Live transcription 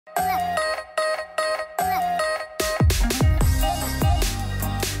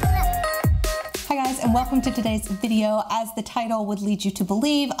and welcome to today's video. As the title would lead you to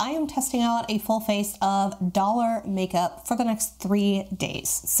believe, I am testing out a full face of dollar makeup for the next 3 days.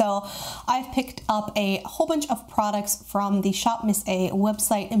 So I've picked up a whole bunch of products from the Shop Miss A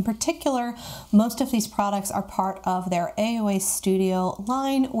website. In particular, most of these products are part of their AOA Studio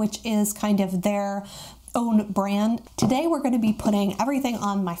line, which is kind of their own brand. Today we're going to be putting everything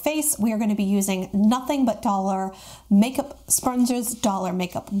on my face. We are going to be using nothing but dollar makeup sponges, dollar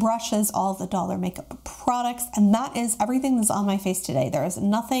makeup brushes, all of the dollar makeup products, and that is everything that's on my face today. There is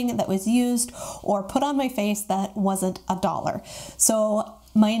nothing that was used or put on my face that wasn't $1. So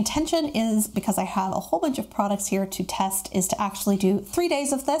my intention is, because I have a whole bunch of products here to test, is to actually do 3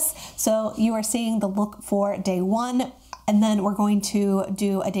 days of this. So you are seeing the look for day 1. And then we're going to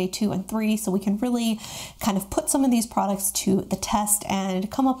do a day 2 and 3 so we can really kind of put some of these products to the test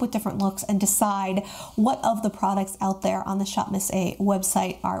and come up with different looks and decide what of the products out there on the Shop Miss A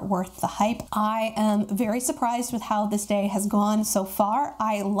website are worth the hype. I am very surprised with how this day has gone so far.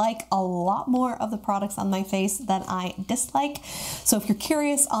 I like a lot more of the products on my face than I dislike. So if you're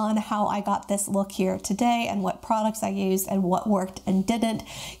curious on how I got this look here today and what products I used and what worked and didn't,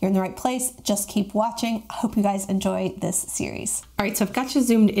 you're in the right place. Just keep watching. I hope you guys enjoy this series. All right, so I've got you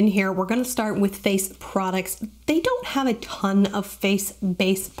zoomed in here. We're going to start with face products. They don't have a ton of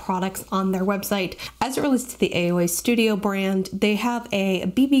face-based products on their website. As it relates to the AOA Studio brand, they have a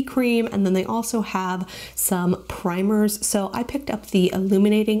BB cream and then they also have some primers. So I picked up the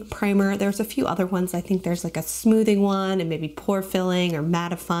Illuminating primer. There's a few other ones. I think there's like a smoothing one and maybe pore filling or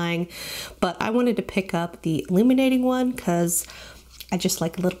mattifying, but I wanted to pick up the Illuminating one because I just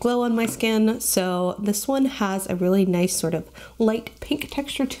like a little glow on my skin. So this one has a really nice sort of light pink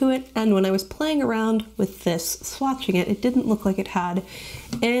texture to it. And when I was playing around with this, swatching it, it didn't look like it had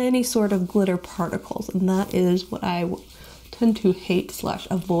any sort of glitter particles. And that is what I tend to hate /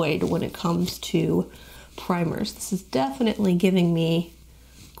 avoid when it comes to primers. This is definitely giving me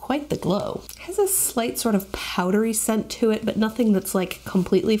quite the glow. It has a slight sort of powdery scent to it, but nothing that's like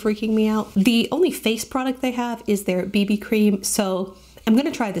completely freaking me out. The only face product they have is their BB cream, so I'm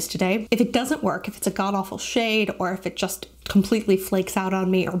gonna try this today. If it doesn't work, if it's a god-awful shade, or if it just completely flakes out on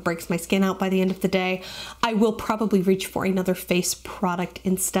me or breaks my skin out by the end of the day, I will probably reach for another face product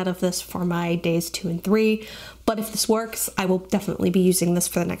instead of this for my days 2 and 3. But if this works, I will definitely be using this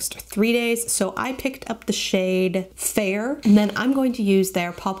for the next 3 days. So I picked up the shade Fair, and then I'm going to use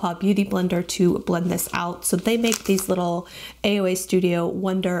their Paw Paw Beauty Blender to blend this out. So they make these little AOA Studio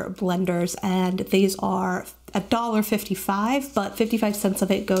Wonder blenders, and these are $1.55, but 55 cents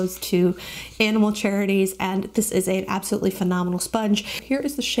of it goes to animal charities, and this is an absolutely phenomenal sponge. Here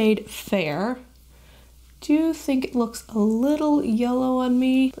is the shade Fair. Do think it looks a little yellow on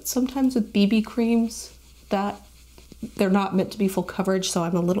me, but sometimes with BB creams that they're not meant to be full coverage, so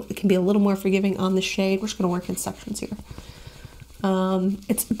it can be a little more forgiving on the shade. We're just gonna work in sections here.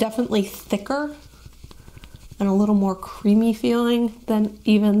 It's definitely thicker and a little more creamy feeling than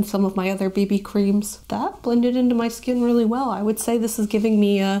even some of my other BB creams. That blended into my skin really well. I would say this is giving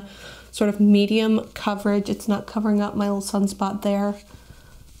me a sort of medium coverage. It's not covering up my little sunspot there,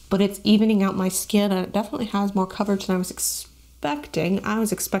 but it's evening out my skin, and it definitely has more coverage than I was expecting. I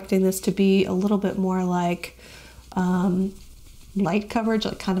was expecting this to be a little bit more like light coverage,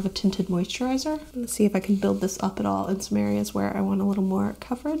 like kind of a tinted moisturizer. Let's see if I can build this up at all in some areas where I want a little more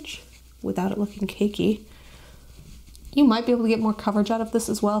coverage without it looking cakey. You might be able to get more coverage out of this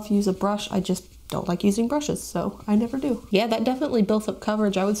as well if you use a brush. I just don't like using brushes, so I never do. Yeah, that definitely built up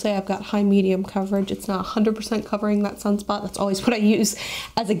coverage. I would say I've got high medium coverage. It's not 100% covering that sunspot. That's always what I use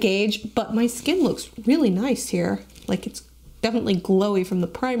as a gauge, but my skin looks really nice here. Like, it's definitely glowy from the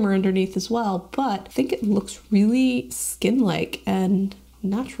primer underneath as well, but I think it looks really skin-like and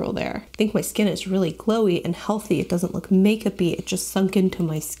natural there. I think my skin is really glowy and healthy. It doesn't look makeup-y. It just sunk into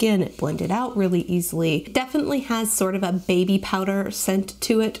my skin. It blended out really easily. It definitely has sort of a baby powder scent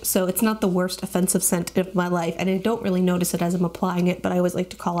to it, so it's not the worst offensive scent of my life, and I don't really notice it as I'm applying it, but I always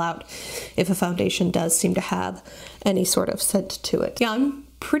like to call out if a foundation does seem to have any sort of scent to it. Yeah, I'm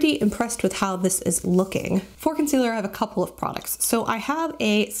pretty impressed with how this is looking. For concealer, I have a couple of products. So I have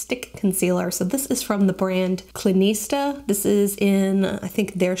a stick concealer. So this is from the brand Klean. This is in, I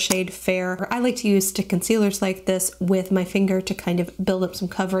think, their shade Fair. I like to use stick concealers like this with my finger to kind of build up some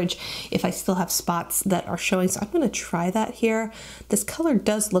coverage if I still have spots that are showing. So I'm gonna try that here. This color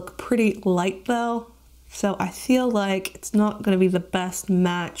does look pretty light though, so I feel like it's not gonna be the best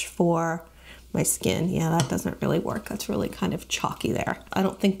match for my skin. Yeah, that doesn't really work. That's really kind of chalky there. I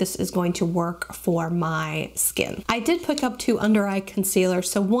don't think this is going to work for my skin. I did pick up 2 under eye concealers.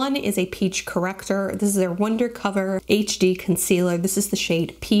 So one is a peach corrector. This is their Wonder Cover HD concealer. This is the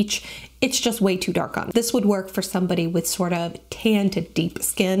shade Peach. it's just way too dark on. This would work for somebody with sort of tan to deep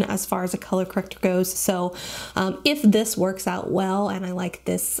skin as far as a color corrector goes. So if this works out well and I like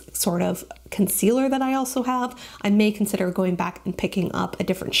this sort of concealer that I also have, I may consider going back and picking up a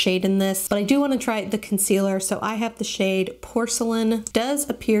different shade in this. But I do want to try the concealer. So I have the shade Porcelain. It does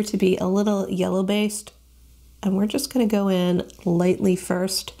appear to be a little yellow based. And we're just going to go in lightly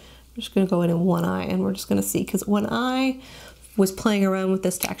first. I'm just going to go in one eye and we're just going to see, because when I was playing around with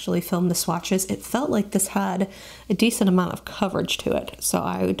this to actually film the swatches, it felt like this had a decent amount of coverage to it. So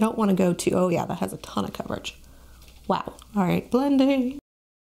I don't want to go to, oh yeah, that has a ton of coverage. Wow. All right, blending.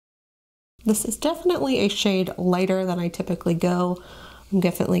 This is definitely a shade lighter than I typically go. I'm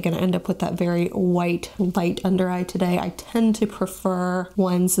definitely going to end up with that very white, light under eye today. I tend to prefer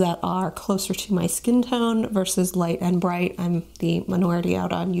ones that are closer to my skin tone versus light and bright. I'm the minority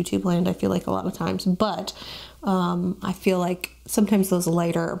out on YouTube land, I feel like a lot of times, but I feel like sometimes those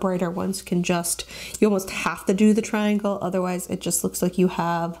lighter, brighter ones can just, you almost have to do the triangle, otherwise it just looks like you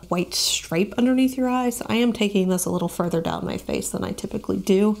have white stripe underneath your eyes. So I am taking this a little further down my face than I typically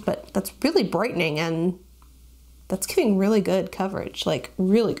do, but that's really brightening and that's giving really good coverage, like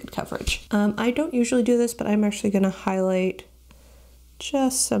really good coverage. I don't usually do this, but I'm actually gonna highlight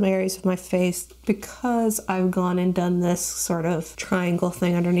just some areas of my face because I've gone and done this sort of triangle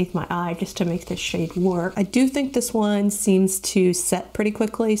thing underneath my eye just to make this shade work. I do think this one seems to set pretty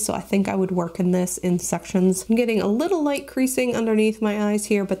quickly, so I think I would work in this in sections. I'm getting a little light creasing underneath my eyes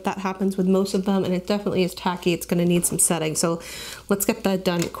here, but that happens with most of them, and it definitely is tacky. It's gonna need some setting, so let's get that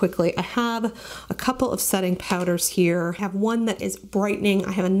done quickly. I have a couple of setting powders here. I have one that is brightening,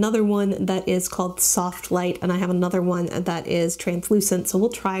 I have another one that is called Soft Light, and I have another one that is translucent. So we'll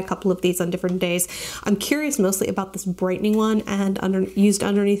try a couple of these on different days. I'm curious mostly about this brightening one and used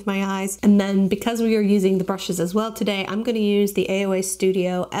underneath my eyes. And then because we are using the brushes as well today, I'm going to use the AOA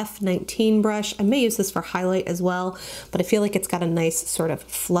Studio F19 brush. I may use this for highlight as well, but I feel like it's got a nice sort of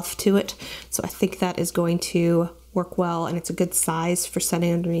fluff to it. So I think that is going to work well, and it's a good size for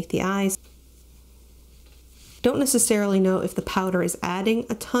setting underneath the eyes. Don't necessarily know if the powder is adding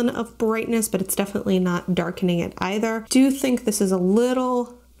a ton of brightness, but it's definitely not darkening it either. Do think this is a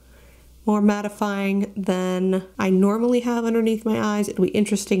little more mattifying than I normally have underneath my eyes. It'll be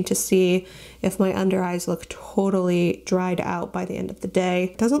interesting to see if my under eyes look totally dried out by the end of the day.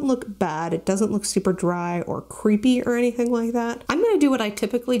 It doesn't look bad. It doesn't look super dry or creepy or anything like that. I'm gonna do what I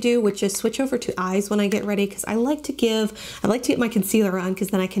typically do, which is switch over to eyes when I get ready, because I like to get my concealer on, because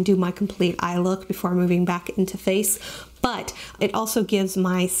then I can do my complete eye look before moving back into face. But it also gives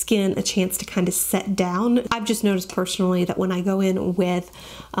my skin a chance to kind of set down. I've just noticed personally that when I go in with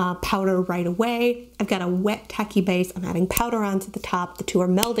powder right away, I've got a wet tacky base, I'm adding powder onto the top, the two are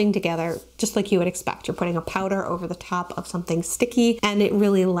melding together just like you would expect. You're putting a powder over the top of something sticky and it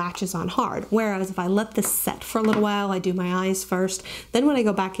really latches on hard. Whereas if I let this set for a little while, I do my eyes first, then when I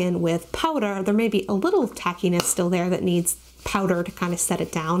go back in with powder, there may be a little tackiness still there that needs powder to kind of set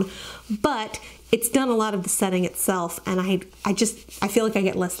it down, but it's done a lot of the setting itself, and I feel like I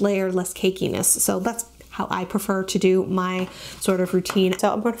get less layer, less cakiness. So that's how I prefer to do my sort of routine.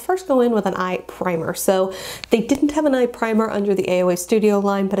 So I'm going to first go in with an eye primer. So they didn't have an eye primer under the AOA Studio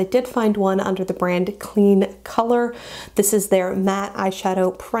line, but I did find one under the brand Klean Color. This is their matte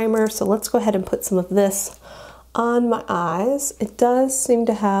eyeshadow primer. So let's go ahead and put some of this on my eyes. It does seem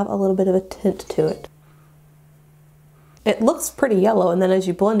to have a little bit of a tint to it. It looks pretty yellow, and then as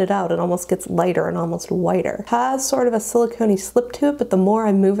you blend it out, it almost gets lighter and almost whiter. It has sort of a silicone-y slip to it, but the more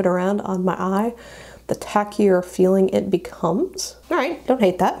I move it around on my eye, the tackier feeling it becomes. All right, don't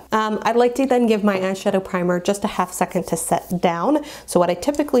hate that. I'd like to then give my eyeshadow primer just a half second to set down. So what I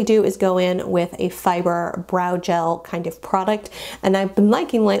typically do is go in with a fiber brow gel kind of product, and I've been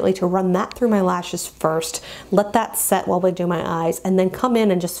liking lately to run that through my lashes first, let that set while I do my eyes, and then come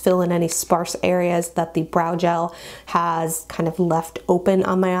in and just fill in any sparse areas that the brow gel has kind of left open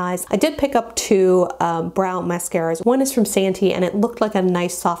on my eyes. I did pick up two brow mascaras. One is from Santee, and it looked like a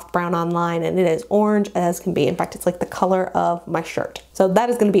nice soft brown online, and it is orange as can be. In fact, it's like the color of my shirt. So that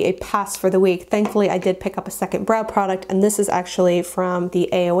is going to be a pass for the week. Thankfully, I did pick up a second brow product, and this is actually from the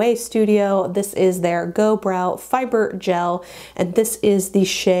AOA Studio. This is their Go Brow Fiber Gel, and this is the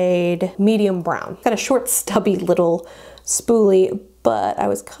shade Medium Brown. Got a short, stubby little spoolie, but I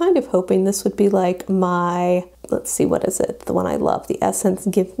was kind of hoping this would be like my, let's see, what is it? The one I love, the Essence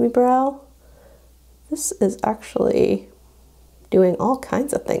Give Me Brow. This is actually doing all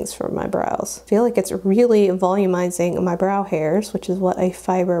kinds of things for my brows. I feel like it's really volumizing my brow hairs, which is what a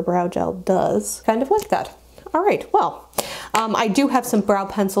fiber brow gel does. Kind of like that. All right, well, I do have some brow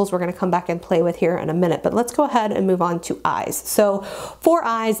pencils we're going to come back and play with here in a minute, but let's go ahead and move on to eyes. So for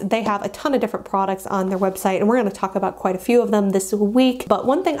eyes, they have a ton of different products on their website, and we're going to talk about quite a few of them this week. But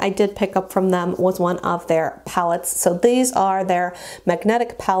one thing I did pick up from them was one of their palettes. So these are their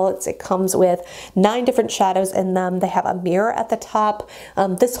magnetic palettes. It comes with 9 different shadows in them. They have a mirror at the top.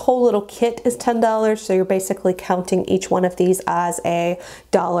 This whole little kit is $10, so you're basically counting each one of these as a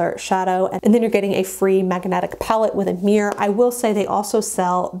 $1 shadow, and then you're getting a free magnetic palette with a mirror. I will say they also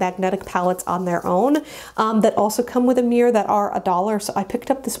sell magnetic palettes on their own that also come with a mirror that are $1. So I picked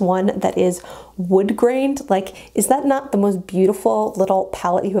up this one that is wood grained. Like, is that not the most beautiful little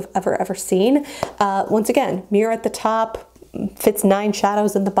palette you have ever seen? Once again, mirror at the top, fits 9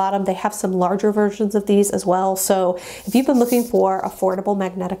 shadows in the bottom. They have some larger versions of these as well. So if you've been looking for affordable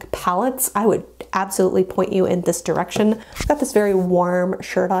magnetic palettes, I would absolutely point you in this direction. I've got this very warm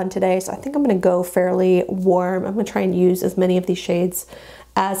shirt on today, so I think I'm going to go fairly warm. I'm going to try and use as many of these shades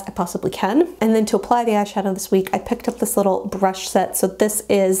as I possibly can. And then to apply the eyeshadow this week, I picked up this little brush set. So this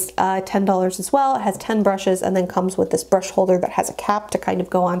is $10 as well. It has 10 brushes and then comes with this brush holder that has a cap to kind of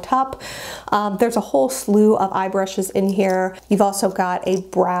go on top. There's a whole slew of eye brushes in here. You've also got a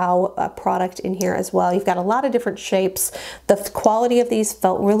brow product in here as well. You've got a lot of different shapes. The quality of these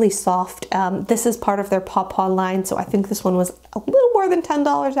felt really soft. This is part of their Paw line, so I think this one was a little more than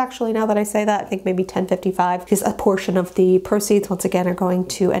 $10 actually, now that I say that. I think maybe $10.55, because a portion of the proceeds, once again, are going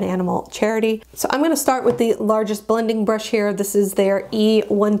to an animal charity. So I'm going to start with the largest blending brush here. This is their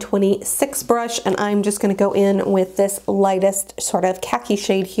E126 brush, and I'm just going to go in with this lightest sort of khaki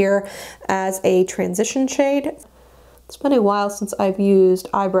shade here as a transition shade. It's been a while since I've used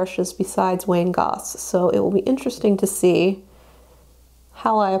eye brushes besides Wayne Goss, so it will be interesting to see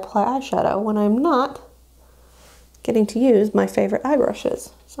how I apply eyeshadow when I'm not getting to use my favorite eye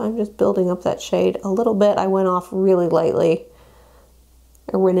brushes. So I'm just building up that shade a little bit. I went off really lightly.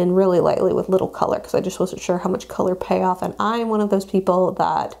 I went in really lightly with little color because I just wasn't sure how much color payoff, and I'm one of those people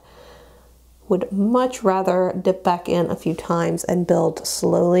that would much rather dip back in a few times and build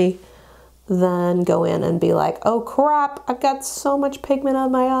slowly than go in and be like, oh crap, I've got so much pigment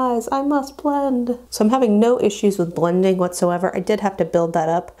on my eyes, I must blend. So I'm having no issues with blending whatsoever. I did have to build that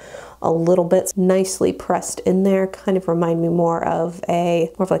up a little bit. Nicely pressed in there, kind of remind me more of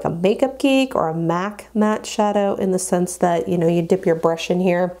like a Makeup Geek or a MAC matte shadow, in the sense that, you know, you dip your brush in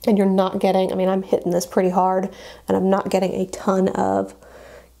here and you're not getting, I mean, I'm hitting this pretty hard and I'm not getting a ton of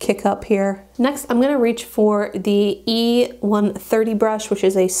kick up here. Next, I'm going to reach for the E130 brush, which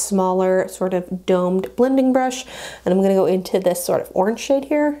is a smaller sort of domed blending brush, and I'm going to go into this sort of orange shade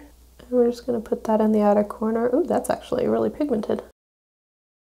here. And we're just going to put that in the outer corner. Ooh, that's actually really pigmented.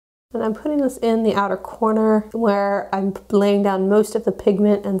 And I'm putting this in the outer corner where I'm laying down most of the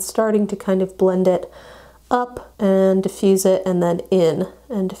pigment and starting to kind of blend it up and diffuse it, and then in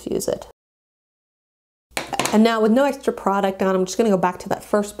and diffuse it. And now with no extra product on, I'm just going to go back to that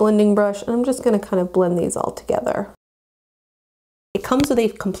first blending brush, and I'm just going to kind of blend these all together. It comes with a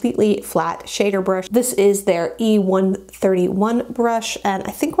completely flat shader brush. This is their E131 brush, and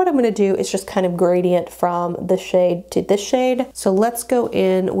I think what I'm going to do is just kind of gradient from this shade to this shade. So let's go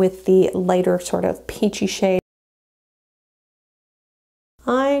in with the lighter sort of peachy shade.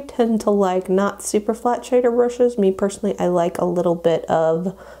 I tend to like not super flat shader brushes. Me personally, I like a little bit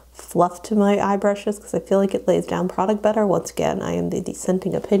of fluff to my eye brushes because I feel like it lays down product better. Once again, I am the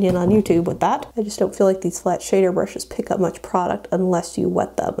dissenting opinion on YouTube with that. I just don't feel like these flat shader brushes pick up much product unless you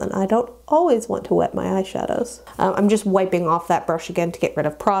wet them, and I don't always want to wet my eyeshadows. I'm just wiping off that brush again to get rid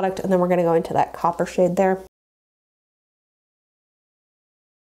of product, and then we're going to go into that copper shade there.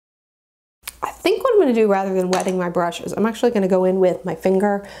 I think what I'm going to do, rather than wetting my brush, is I'm actually going to go in with my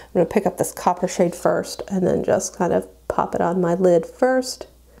finger. I'm going to pick up this copper shade first and then just kind of pop it on my lid first.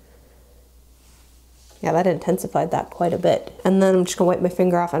 Yeah, that intensified that quite a bit. And then I'm just gonna wipe my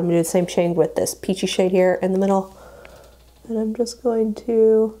finger off, and I'm gonna do the same shade with this peachy shade here in the middle. And I'm just going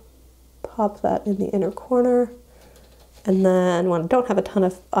to pop that in the inner corner. And then when I don't have a ton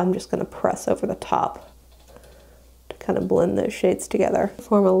of, I'm just gonna press over the top to kind of blend those shades together.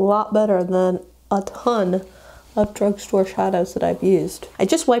 Form a lot better than a ton of drugstore shadows that I've used. I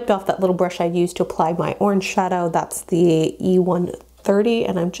just wiped off that little brush I used to apply my orange shadow. That's the E130,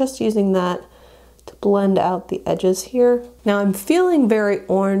 and I'm just using that to blend out the edges here. Now I'm feeling very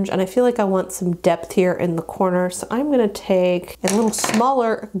orange, and I feel like I want some depth here in the corner, so I'm going to take a little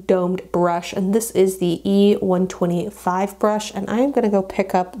smaller domed brush, and this is the E125 brush, and I'm going to go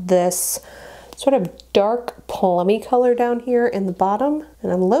pick up this sort of dark plummy color down here in the bottom.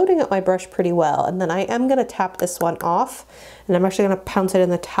 And I'm loading up my brush pretty well. And then I am gonna tap this one off, and I'm actually gonna pounce it in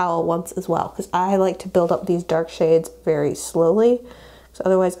the towel once as well, because I like to build up these dark shades very slowly. So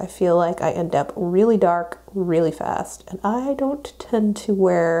otherwise I feel like I end up really dark really fast. And I don't tend to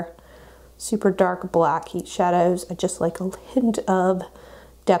wear super dark black heat shadows. I just like a hint of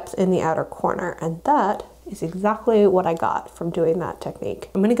depth in the outer corner, and that is exactly what I got from doing that technique.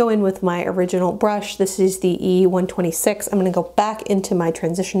 I'm gonna go in with my original brush. This is the E126. I'm gonna go back into my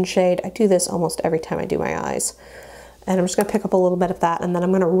transition shade. I do this almost every time I do my eyes. And I'm just gonna pick up a little bit of that, and then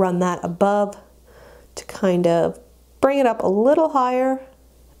I'm gonna run that above to kind of bring it up a little higher,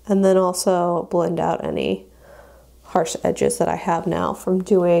 and then also blend out any harsh edges that I have now from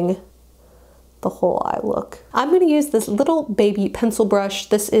doing the whole eye look. I'm going to use this little baby pencil brush.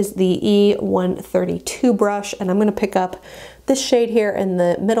 This is the E132 brush, and I'm going to pick up this shade here in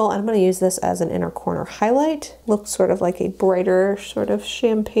the middle, and I'm going to use this as an inner corner highlight. Looks sort of like a brighter sort of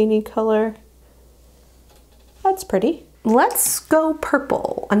champagne-y color. That's pretty. Let's go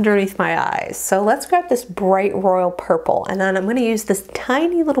purple underneath my eyes. So let's grab this bright royal purple, and then I'm going to use this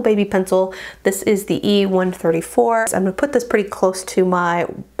tiny little baby pencil. This is the E134. So I'm going to put this pretty close to my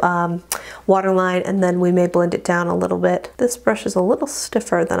waterline, and then we may blend it down a little bit. This brush is a little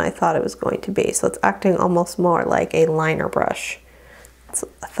stiffer than I thought it was going to be, so it's acting almost more like a liner brush.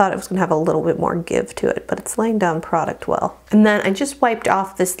 I thought it was gonna have a little bit more give to it, but it's laying down product well. And then I just wiped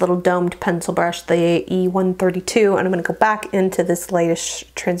off this little domed pencil brush, the E132, and I'm gonna go back into this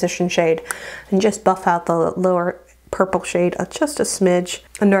latest transition shade and just buff out the lower purple shade just a smidge.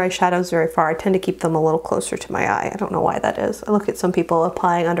 Under eye shadows very far. I tend to keep them a little closer to my eye. I don't know why that is. I look at some people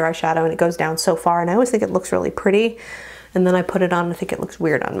applying under eye shadow and it goes down so far, and I always think it looks really pretty. And then I put it on and I think it looks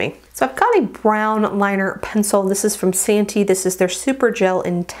weird on me. So I've got a brown liner pencil. This is from Santee. This is their Super Gel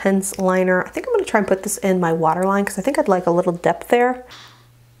Intense Liner. I think I'm gonna try and put this in my waterline because I think I'd like a little depth there.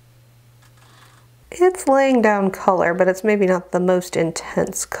 It's laying down color, but it's maybe not the most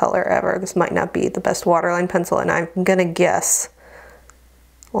intense color ever. This might not be the best waterline pencil, and I'm gonna guess,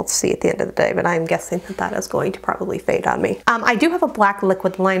 we'll see at the end of the day, but I'm guessing that that is going to probably fade on me. I do have a black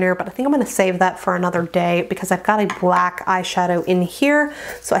liquid liner, but I think I'm gonna save that for another day because I've got a black eyeshadow in here.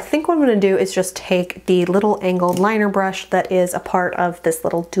 So I think what I'm gonna do is just take the little angled liner brush that is a part of this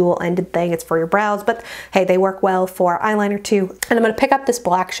little dual-ended thing. It's for your brows, but hey, they work well for eyeliner too. And I'm gonna pick up this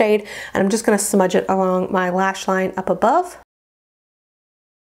black shade and I'm just gonna smudge it along my lash line up above.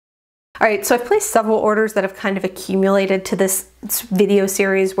 All right, so I've placed several orders that have kind of accumulated to this video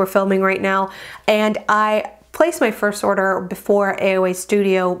series we're filming right now, and I placed my first order before AOA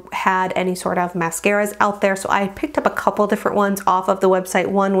Studio had any sort of mascaras out there, so I picked up a couple different ones off of the website.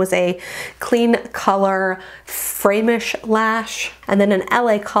 One was a Clean Color Framish Lash, and then an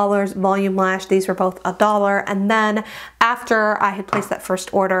LA Colors Volume Lash. These were both $1. And then after I had placed that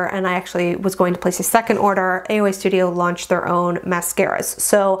first order and I actually was going to place a second order, AOA Studio launched their own mascaras.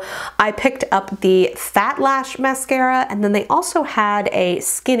 So I picked up the Fat Lash Mascara, and then they also had a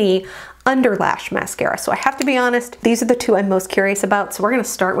skinny under lash mascara. So I have to be honest, these are the two I'm most curious about. So we're gonna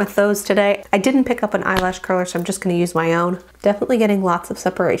start with those today. I didn't pick up an eyelash curler, so I'm just gonna use my own. Definitely getting lots of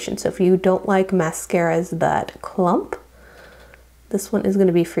separation. So if you don't like mascaras that clump, this one is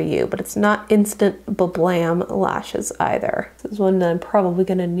gonna be for you, but it's not instant blam lashes either. This is one that I'm probably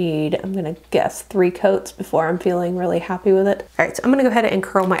gonna need, I'm gonna guess 3 coats before I'm feeling really happy with it. All right, so I'm gonna go ahead and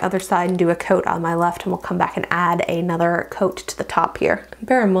curl my other side and do a coat on my left, and we'll come back and add another coat to the top here.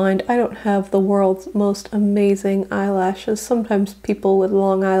 Bear in mind, I don't have the world's most amazing eyelashes. Sometimes people with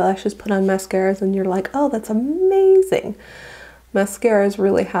long eyelashes put on mascaras and you're like, oh, that's amazing. Mascaras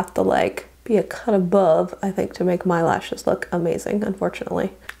really have to like be a cut above, I think, to make my lashes look amazing,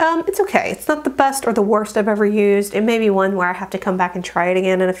 unfortunately. It's okay. It's not the best or the worst I've ever used. It may be one where I have to come back and try it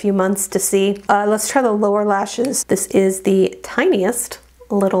again in a few months to see. Let's try the lower lashes. This is the tiniest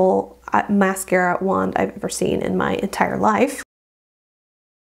little mascara wand I've ever seen in my entire life.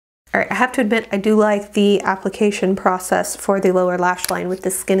 All right, I have to admit, I do like the application process for the lower lash line with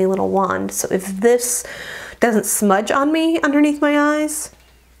this skinny little wand. So if this doesn't smudge on me underneath my eyes,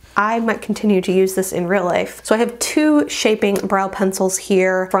 I might continue to use this in real life. So I have 2 shaping brow pencils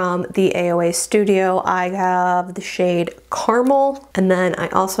here from the AOA Studio. I have the shade Carmel, and then I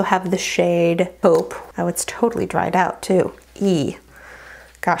also have the shade Taupe. Oh, it's totally dried out too.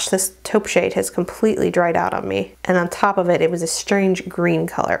 Gosh, this taupe shade has completely dried out on me. And on top of it, it was a strange green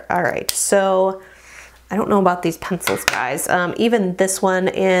color. All right, so I don't know about these pencils, guys. Even this one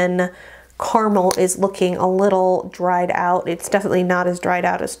in Carmel is looking a little dried out. It's definitely not as dried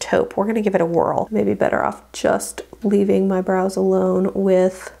out as Taupe. We're gonna give it a whirl. Maybe better off just leaving my brows alone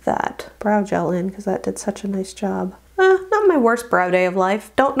with that brow gel in, because that did such a nice job. Not my worst brow day of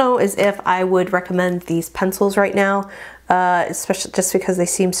life. Don't know as if I would recommend these pencils right now, especially just because they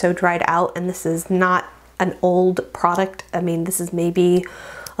seem so dried out, and this is not an old product. I mean, this is maybe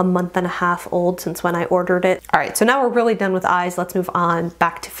a month and a half old since when I ordered it. All right, so now we're really done with eyes. Let's move on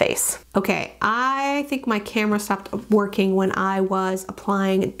back to face. Okay, I think my camera stopped working when I was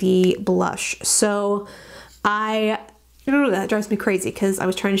applying the blush. So that drives me crazy because I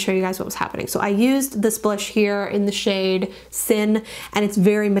was trying to show you guys what was happening. So I used this blush here in the shade Sin, and it's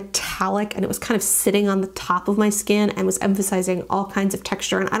very metallic, and it was kind of sitting on the top of my skin and was emphasizing all kinds of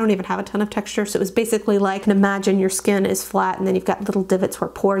texture, and I don't even have a ton of texture, so it was basically like, imagine your skin is flat and then you've got little divots where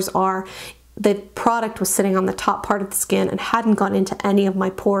pores are. The product was sitting on the top part of the skin and hadn't gone into any of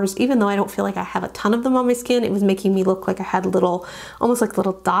my pores. Even though I don't feel like I have a ton of them on my skin, it was making me look like I had little, almost like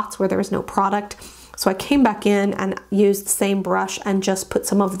little dots where there was no product. So I came back in and used the same brush and just put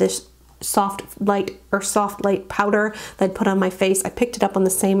some of this soft light powder that I'd put on my face. I picked it up on the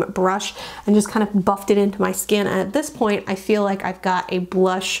same brush and just kind of buffed it into my skin. And at this point, I feel like I've got a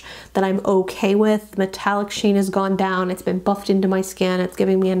blush that I'm okay with. The metallic sheen has gone down. It's been buffed into my skin. It's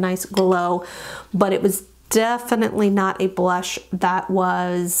giving me a nice glow, but it was definitely not a blush that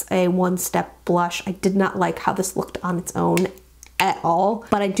was a one-step blush. I did not like how this looked on its own at all,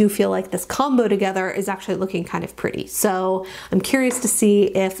 but I do feel like this combo together is actually looking kind of pretty. So I'm curious to see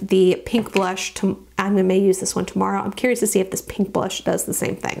if the pink blush, I may use this one tomorrow. I'm curious to see if this pink blush does the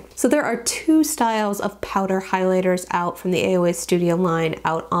same thing. So there are two styles of powder highlighters out from the AOA Studio line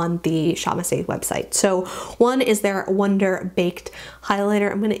out on the Shop Mascara website. So one is their Wonder Baked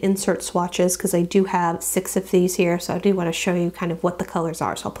highlighter. I'm going to insert swatches because I do have 6 of these here, so I do want to show you kind of what the colors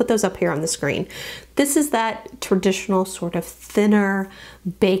are. So I'll put those up here on the screen. This is that traditional sort of thinner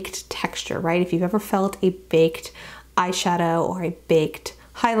baked texture, right? If you've ever felt a baked eyeshadow or a baked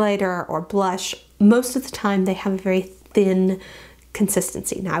highlighter or blush, most of the time they have a very thin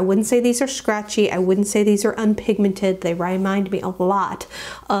consistency. Now, I wouldn't say these are scratchy. I wouldn't say these are unpigmented. They remind me a lot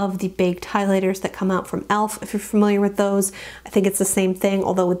of the baked highlighters that come out from e.l.f. If you're familiar with those, I think it's the same thing.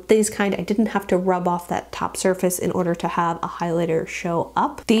 Although with these kind, I didn't have to rub off that top surface in order to have a highlighter show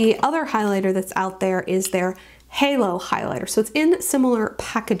up. The other highlighter that's out there is their Halo highlighter. So it's in similar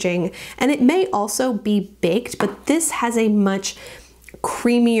packaging, and it may also be baked, but this has a much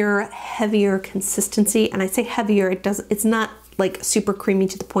creamier, heavier consistency. And I say heavier, it's not like super creamy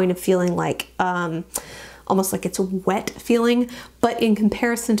to the point of feeling like almost like it's a wet feeling, but in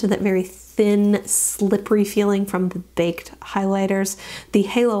comparison to that very thin, slippery feeling from the baked highlighters, the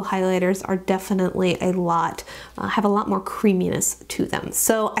Halo highlighters are definitely have a lot more creaminess to them.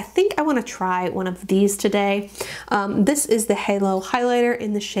 So I think I want to try one of these today. This is the Halo highlighter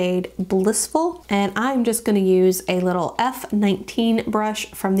in the shade Blissful, and I'm just going to use a little F19 brush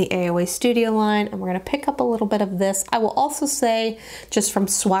from the AOA Studio line, and we're going to pick up a little bit of this. I will also say, just from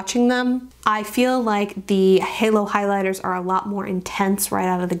swatching them, I feel like the Halo highlighters are a lot more intense right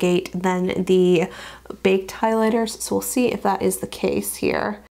out of the gate than the baked highlighters, so we'll see if that is the case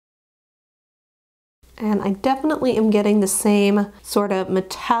here. And I definitely am getting the same sort of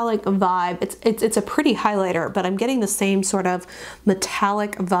metallic vibe. It's a pretty highlighter, but I'm getting the same sort of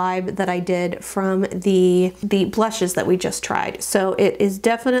metallic vibe that I did from the blushes that we just tried. So it is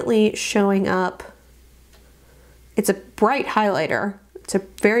definitely showing up. It's a bright highlighter. It's a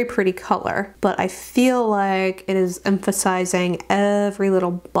very pretty color, but I feel like it is emphasizing every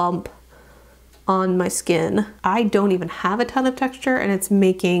little bump on my skin. I don't even have a ton of texture, and it's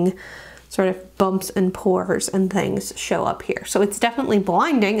making sort of bumps and pores and things show up here. So it's definitely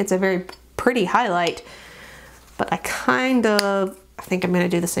blinding. It's a very pretty highlight, but I think I'm gonna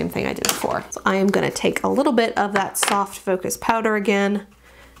do the same thing I did before. So I am gonna take a little bit of that soft focus powder again,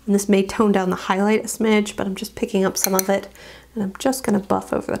 and this may tone down the highlight a smidge, but I'm just picking up some of it, and I'm just gonna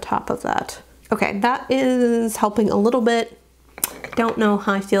buff over the top of that. Okay, that is helping a little bit. Don't know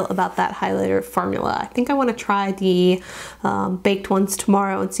how I feel about that highlighter formula. I think I want to try the baked ones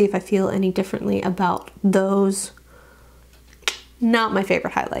tomorrow and see if I feel any differently about those. Not my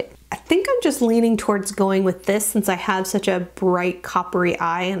favorite highlight. I think I'm just leaning towards going with this since I have such a bright coppery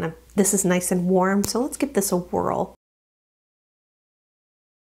eye, and this is nice and warm, so let's give this a whirl.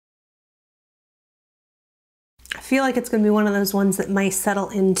 I feel like it's going to be one of those ones that might settle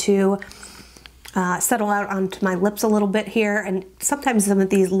out onto my lips a little bit here, and sometimes some of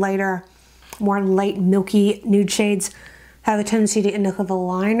these lighter, more light milky nude shades have a tendency to end up with a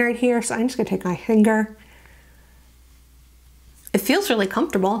line right here, so I'm just gonna take my finger. It feels really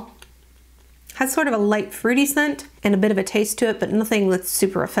comfortable. Has sort of a light fruity scent and a bit of a taste to it, but nothing that's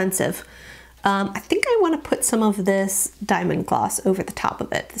super offensive. I think I want to put some of this diamond gloss over the top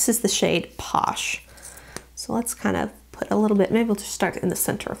of it. This is the shade Posh. So let's kind of put a little bit, maybe we'll just start in the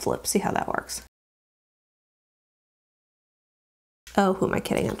center of lip, see how that works. Oh, who am I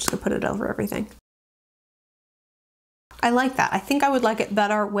kidding? I'm just gonna put it over everything. I like that. I think I would like it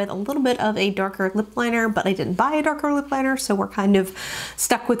better with a little bit of a darker lip liner, but I didn't buy a darker lip liner, so we're kind of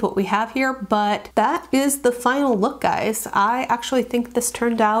stuck with what we have here. But that is the final look, guys. I actually think this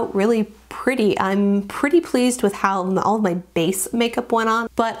turned out really pretty. I'm pretty pleased with how all my base makeup went on,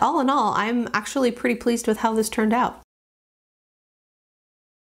 but all in all, I'm actually pretty pleased with how this turned out.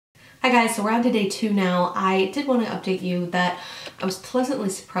 Hi guys, so we're on to day 2 now. I did want to update you that I was pleasantly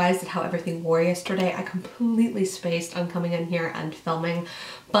surprised at how everything wore yesterday. I completely spaced on coming in here and filming,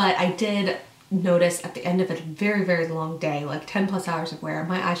 but I did notice at the end of a very, very long day, like 10+ hours of wear,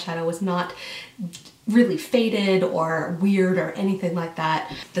 my eyeshadow was not really faded or weird or anything like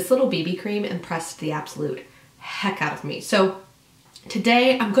that. This little BB cream impressed the absolute heck out of me. So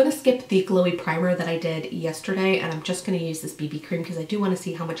today, I'm going to skip the glowy primer that I did yesterday, and I'm just going to use this BB cream because I do want to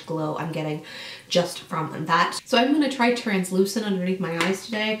see how much glow I'm getting just from that. So I'm going to try translucent underneath my eyes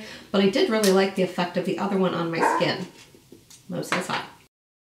today, but I did really like the effect of the other one on my skin. Mo says hi.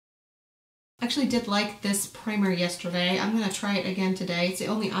 I actually did like this primer yesterday. I'm going to try it again today. It's the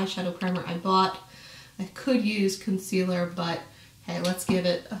only eyeshadow primer I bought. I could use concealer, but hey, let's give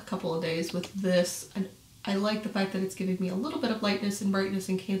it a couple of days with this. And I like the fact that it's giving me a little bit of lightness and brightness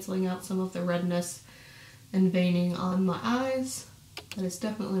and canceling out some of the redness and veining on my eyes. That is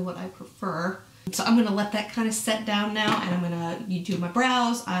definitely what I prefer. So I'm going to let that kind of set down now, and I'm going to do my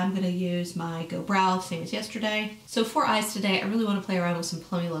brows. I'm going to use my Go Brow, same as yesterday. So for eyes today, I really want to play around with some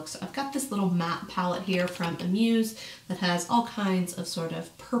plummy looks. So I've got this little matte palette here from Amuse that has all kinds of sort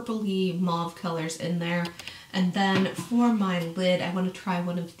of purpley mauve colors in there. And then for my lid, I want to try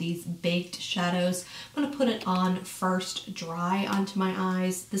one of these baked shadows. I'm going to put it on first dry onto my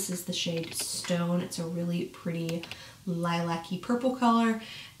eyes. This is the shade Stone. It's a really pretty lilac-y purple color.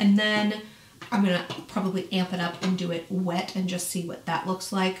 And then I'm going to probably amp it up and do it wet and just see what that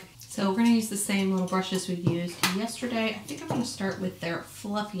looks like. So we're going to use the same little brushes we used yesterday. I think I'm going to start with their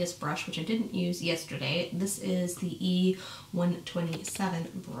fluffiest brush, which I didn't use yesterday. This is the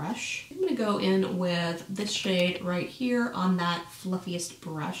E127 brush. I'm going to go in with this shade right here on that fluffiest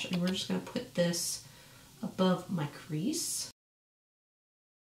brush, and we're just going to put this above my crease.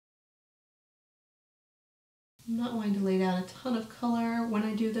 I'm not wanting to lay down a ton of color when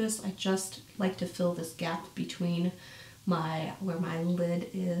I do this. I just like to fill this gap between where my lid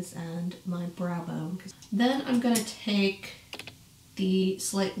is and my brow bone. Then I'm going to take the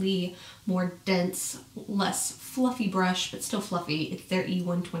slightly more dense, less fluffy brush, but still fluffy. It's their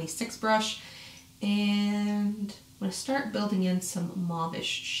E126 brush, and I'm going to start building in some mauve-ish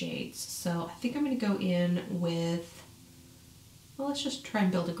shades. So I think I'm going to go in with, well, let's just try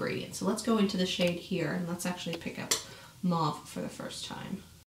and build a gradient. So let's go into the shade here, and let's actually pick up mauve for the first time.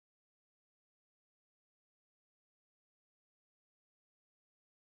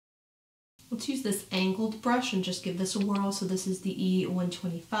 Let's use this angled brush and just give this a whirl. So this is the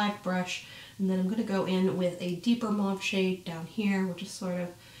E125 brush, and then I'm going to go in with a deeper mauve shade down here. We're just sort of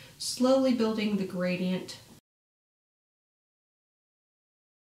slowly building the gradient.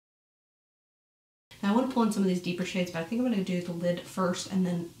 Now I want to pull in some of these deeper shades, but I think I'm going to do the lid first and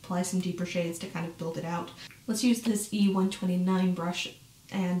then apply some deeper shades to kind of build it out. Let's use this E129 brush,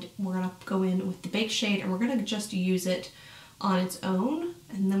 and we're going to go in with the Bake shade, and we're going to just use it on its own,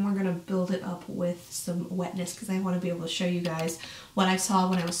 and then we're going to build it up with some wetness because I want to be able to show you guys what I saw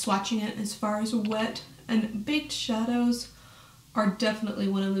when I was swatching it as far as wet. And baked shadows are definitely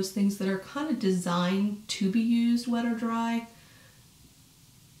one of those things that are kind of designed to be used wet or dry.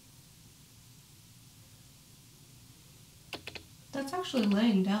 That's actually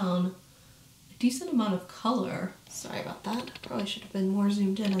laying down a decent amount of color. Sorry about that. Probably should have been more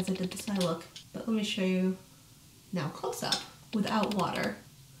zoomed in as I did this eye look. But let me show you now close up without water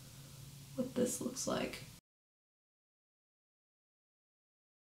what this looks like.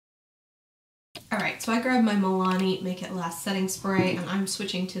 Alright, so I grabbed my Milani Make It Last setting spray, and I'm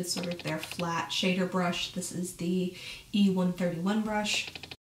switching to sort of their flat shader brush. This is the E131 brush.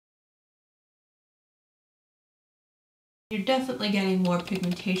 You're definitely getting more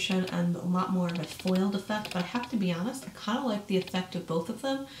pigmentation and a lot more of a foiled effect, but I have to be honest, I kind of like the effect of both of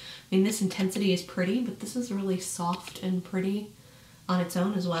them. I mean, this intensity is pretty, but this is really soft and pretty on its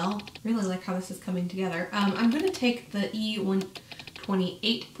own as well. Really like how this is coming together. I'm going to take the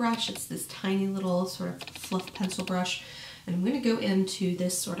E128 brush. It's this tiny little sort of fluff pencil brush, And I'm going to go into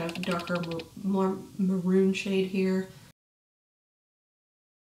this sort of darker, more maroon shade here.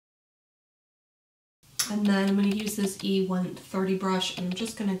 And then I'm going to use this E130 brush, and I'm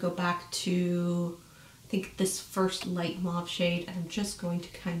just going to go back to, I think, this first light mauve shade, and I'm just going to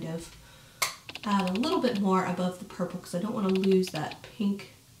kind of add a little bit more above the purple because I don't want to lose that pink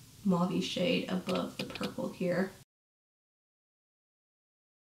mauve-y shade above the purple here.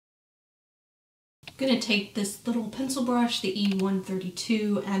 I'm going to take this little pencil brush, the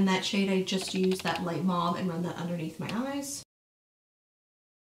E132, and that shade I just used, that light mauve, and run that underneath my eyes.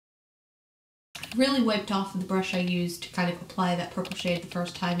 Really wiped off the brush I used to kind of apply that purple shade the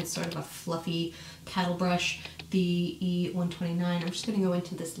first time. It's sort of a fluffy paddle brush, the E129. I'm just going to go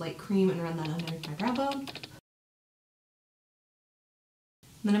into this light cream and run that underneath my brow bone.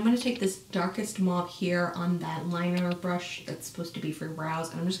 Then I'm going to take this darkest mauve here on that liner brush that's supposed to be for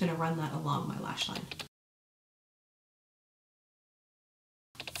brows, and I'm just going to run that along my lash line.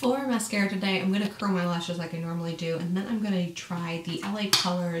 For mascara today, I'm going to curl my lashes like I normally do, and then I'm going to try the LA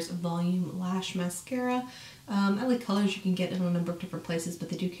Colors Volume Lash Mascara. LA Colors you can get in a number of different places, but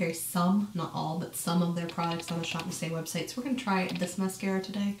they do carry some, not all, but some of their products on the Shop and Stay website. So we're going to try this mascara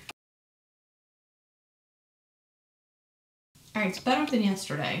today. Alright, it's better than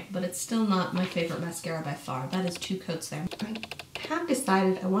yesterday, but it's still not my favorite mascara by far. That is 2 coats there. I have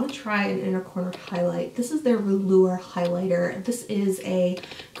decided I want to try an inner corner highlight. This is their Velour highlighter. This is a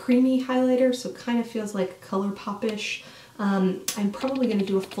creamy highlighter, so it kind of feels like ColourPop-ish. I'm probably going to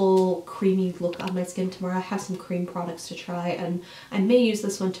do a full creamy look on my skin tomorrow. I have some cream products to try, and I may use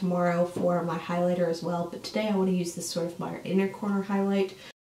this one tomorrow for my highlighter as well, but today I want to use this sort of my inner corner highlight.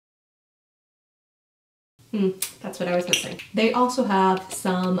 That's what I was missing. They also have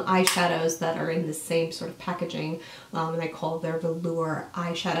some eyeshadows that are in the same sort of packaging, and I call their Velour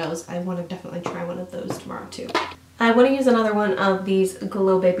eyeshadows. I want to definitely try one of those tomorrow too. I want to use another one of these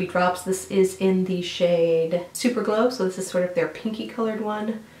Glow Baby drops. This is in the shade Super Glow, so this is sort of their pinky colored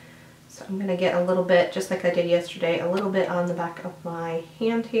one. So I'm going to get a little bit, just like I did yesterday, a little bit on the back of my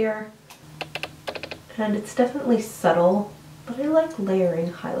hand here. And it's definitely subtle, but I like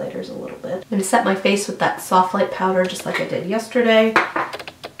layering highlighters a little bit. I'm going to set my face with that soft light powder just like I did yesterday.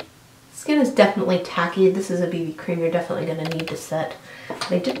 Skin is definitely tacky. This is a BB cream you're definitely going to need to set.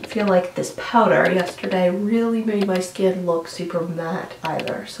 I didn't feel like this powder yesterday really made my skin look super matte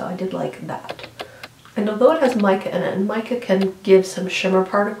either, so I did like that. And although it has mica in it, and mica can give some shimmer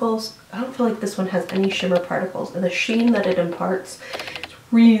particles, I don't feel like this one has any shimmer particles, and the sheen that it imparts is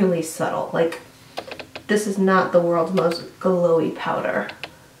really subtle. Like, this is not the world's most glowy powder,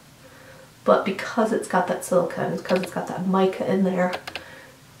 but because it's got that silicone, because it's got that mica in there,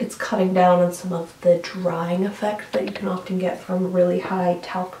 it's cutting down on some of the drying effect that you can often get from really high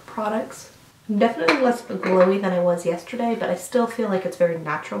Taupe products. I'm definitely less glowy than I was yesterday, but I still feel like it's very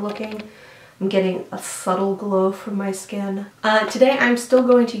natural looking. I'm getting a subtle glow from my skin. Today I'm still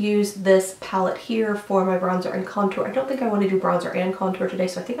going to use this palette here for my bronzer and contour. I don't think I want to do bronzer and contour today,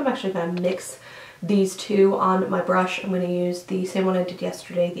 so I think I'm actually going to mix these two on my brush. I'm going to use the same one I did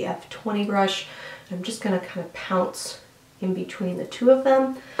yesterday, the F20 brush. I'm just going to kind of pounce in between the two of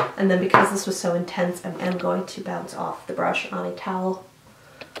them, and then because this was so intense, I am going to bounce off the brush on a towel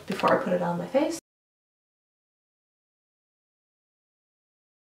before I put it on my face.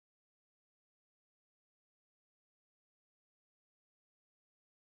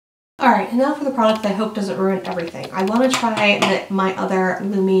 Alright, and now for the product that I hope doesn't ruin everything. I want to try my other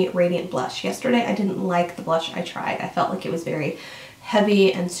Lumi Radiant Blush. Yesterday I didn't like the blush I tried. I felt like it was very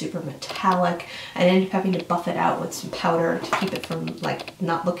heavy and super metallic. I ended up having to buff it out with some powder to keep it from like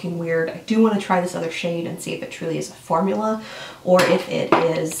not looking weird. I do want to try this other shade and see if it truly is a formula or if it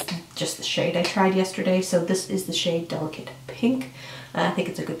is just the shade I tried yesterday. So this is the shade Delicate Pink. I think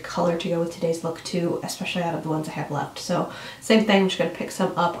it's a good color to go with today's look too, especially out of the ones I have left. So same thing, I'm just going to pick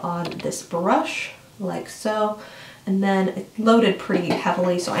some up on this brush like so. And then it's loaded pretty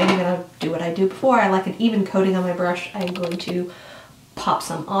heavily, so I'm going to do what I do before. I like an even coating on my brush. I'm going to pop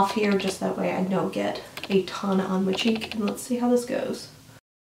some off here, just that way I don't get a ton on my cheek. And let's see how this goes.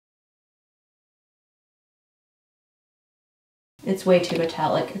 It's way too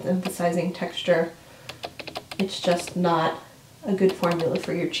metallic. It's emphasizing texture. It's just not a good formula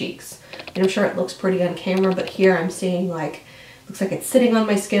for your cheeks. And I'm sure it looks pretty on camera, but here I'm seeing like, looks like it's sitting on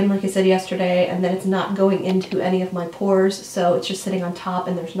my skin like I said yesterday, and then it's not going into any of my pores, so it's just sitting on top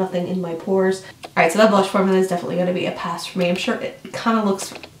and there's nothing in my pores. Alright, so that blush formula is definitely going to be a pass for me. I'm sure it kind of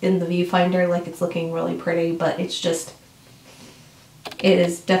looks in the viewfinder like it's looking really pretty, but it's just, it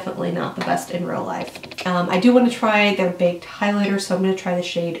is definitely not the best in real life. I do want to try their baked highlighter, so I'm going to try the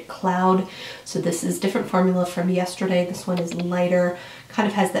shade Cloud. So this is different formula from yesterday. This one is lighter, kind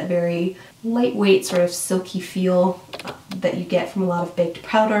of has that very lightweight sort of silky feel that you get from a lot of baked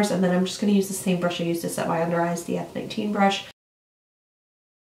powders. And then I'm just going to use the same brush I used to set my under eyes, the F19 brush.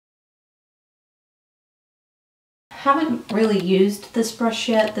 Haven't really used this brush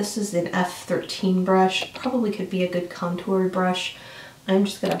yet. This is an F13 brush. Probably could be a good contour brush. I'm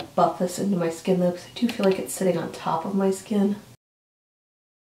just going to buff this into my skin though, because I do feel like it's sitting on top of my skin.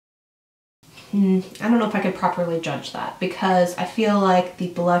 I don't know if I could properly judge that, because I feel like the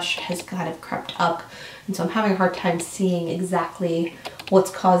blush has kind of crept up, and so I'm having a hard time seeing exactly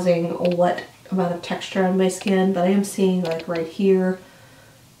what's causing what amount of texture on my skin, but I am seeing like right here.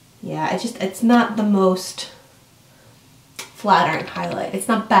 Yeah, it's not the most flattering highlight. It's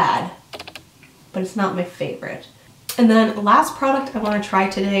not bad, but it's not my favorite. And then last product I want to try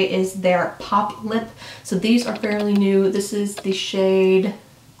today is their Pop Lip. So these are fairly new. This is the shade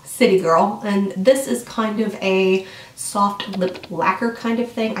City Girl, and this is kind of a soft lip lacquer kind of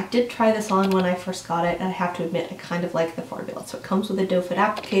thing. I did try this on when I first got it, and I have to admit I kind of like the formula. So it comes with a doe foot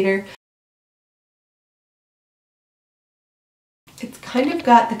applicator. It's kind of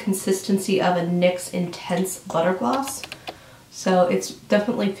got the consistency of a NYX Intense Butter Gloss. So it's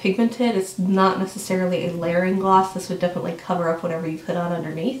definitely pigmented. It's not necessarily a layering gloss. This would definitely cover up whatever you put on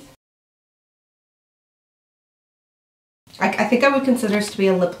underneath. I think I would consider this to be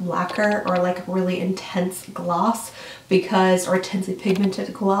a lip lacquer, or like a really intense gloss, or intensely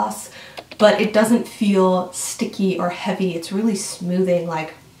pigmented gloss, but it doesn't feel sticky or heavy. It's really smoothing.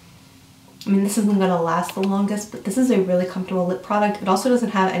 Like, I mean, this isn't gonna last the longest, but this is a really comfortable lip product. It also doesn't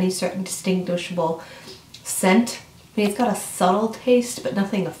have any certain distinguishable scent. I mean, it's got a subtle taste, but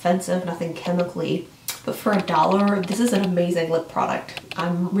nothing offensive, nothing chemically. But for $1, this is an amazing lip product.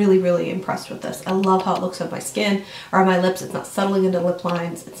 I'm really, really impressed with this. I love how it looks on my skin or on my lips. It's not settling into lip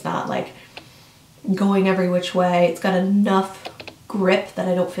lines. It's not like going every which way. It's got enough grip that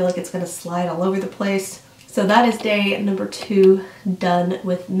I don't feel like it's gonna slide all over the place. So that is day number 2 done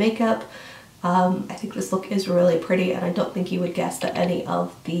with makeup. I think this look is really pretty, and I don't think you would guess that any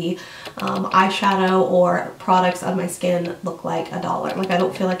of the eyeshadow or products on my skin look like $1. Like, I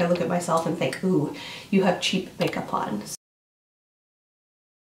don't feel like I look at myself and think, ooh, you have cheap makeup on.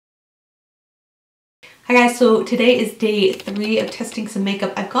 Hi guys, so today is day 3 of testing some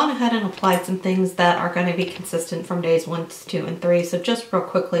makeup. I've gone ahead and applied some things that are going to be consistent from days 1, 2, and 3. So just real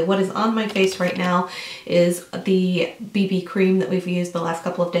quickly, what is on my face right now is the BB cream that we've used the last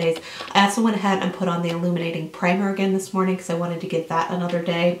couple of days. I also went ahead and put on the Illuminating primer again this morning because I wanted to give that another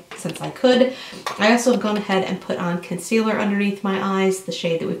day since I could. I also have gone ahead and put on concealer underneath my eyes, the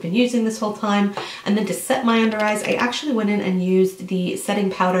shade that we've been using this whole time. And then to set my under eyes, I actually went in and used the setting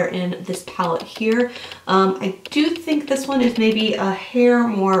powder in this palette here. I do think this one is maybe a hair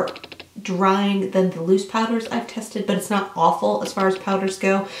more drying than the loose powders I've tested, but it's not awful as far as powders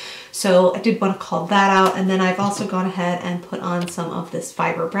go. So I did want to call that out. And then I've also gone ahead and put on some of this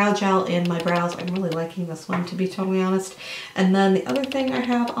fiber brow gel in my brows. I'm really liking this one, to be totally honest. And then the other thing I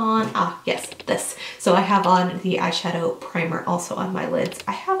have on, yes, this. So I have on the eyeshadow primer also on my lids.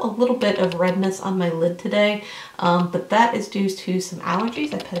 I have a little bit of redness on my lid today, but that is due to some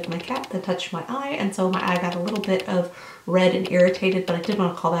allergies. I petted my cat that touched my eye, and so my eye got a little bit of red and irritated, but I did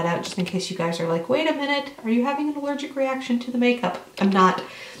want to call that out just in case you guys are like, wait a minute, are you having an allergic reaction to the makeup? I'm not.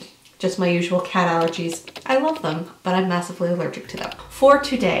 Just my usual cat allergies. I love them, but I'm massively allergic to them. For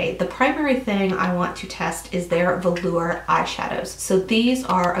today, the primary thing I want to test is their velour eyeshadows. So these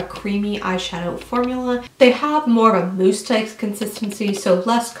are a creamy eyeshadow formula. They have more of a mousse type consistency, so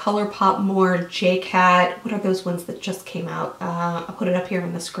less ColourPop, more JCat. What are those ones that just came out? I'll put it up here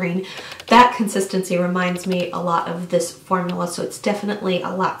on the screen. That consistency reminds me a lot of this formula, so it's definitely a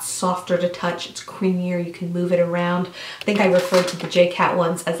lot softer to touch. It's creamier, you can move it around. I think I referred to the JCat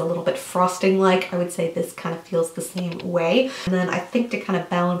ones as a little bit frosting-like. I would say this kind of feels the same way. And then I think to kind of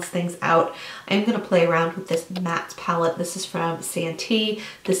balance things out, I'm going to play around with this matte palette. This is from Santee.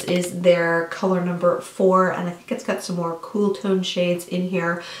 This is their color number 4, and I think it's got some more cool tone shades in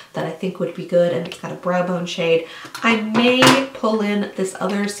here that I think would be good, and it's got a brow bone shade. I may pull in this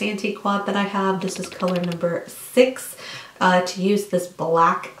other Santee quad that I have. This is color number 6. To use this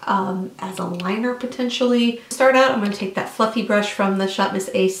black as a liner potentially. To start out, I'm going to take that fluffy brush from the Shop Miss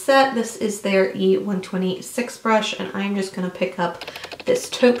A set. This is their E126 brush, and I'm just going to pick up this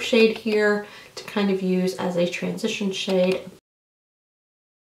taupe shade here to kind of use as a transition shade.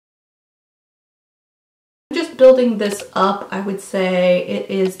 Just building this up, I would say it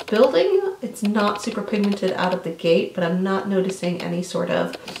is building It's not super pigmented out of the gate, but I'm not noticing any sort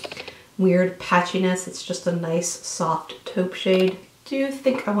of weird patchiness. It's just a nice soft taupe shade. I do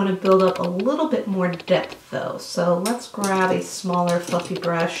think I want to build up a little bit more depth though. So let's grab a smaller fluffy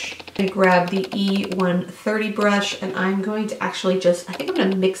brush. I grab the E130 brush and I'm going to actually just, I think I'm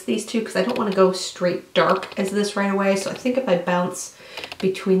going to mix these two because I don't want to go straight dark as this right away. So I think if I bounce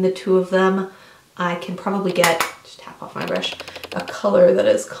between the two of them, I can probably get, just tap off my brush, a color that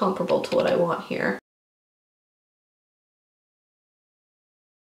is comparable to what I want here.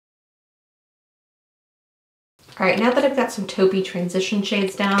 All right, now that I've got some taupey transition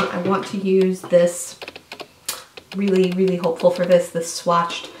shades down, I want to use this, really hopeful for this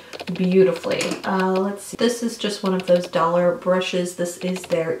swatched beautifully. Let's see. This is just one of those dollar brushes. This is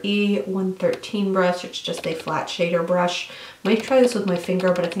their E113 brush. It's just a flat shader brush. I might try this with my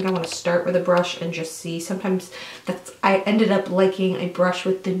finger, but I think I want to start with a brush and just see. Sometimes I ended up liking a brush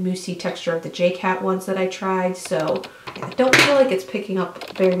with the moussey texture of the J-Cat ones that I tried, so I don't feel like it's picking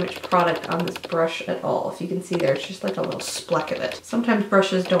up very much product on this brush at all. If you can see there, it's just like a little speck of it. Sometimes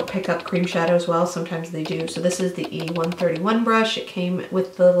brushes don't pick up cream shadow as well, sometimes they do. So this is the E131 brush. It came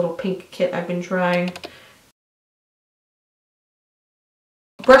with the little pink kit I've been trying.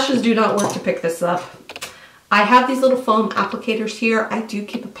 Brushes do not work to pick this up. I have these little foam applicators here. I do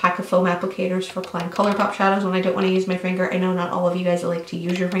keep a pack of foam applicators for applying ColourPop shadows when I don't want to use my finger. I know not all of you guys like to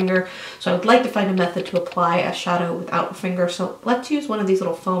use your finger, so I would like to find a method to apply a shadow without a finger. So let's use one of these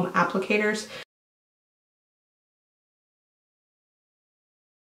little foam applicators.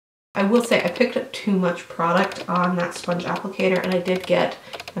 I will say I picked up too much product on that sponge applicator and I did get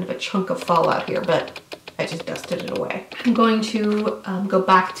kind of a chunk of fallout here, but I just dusted it away. I'm going to go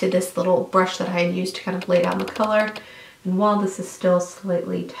back to this little brush that I had used to kind of lay down the color. And while this is still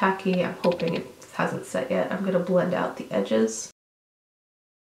slightly tacky, I'm hoping it hasn't set yet, I'm going to blend out the edges.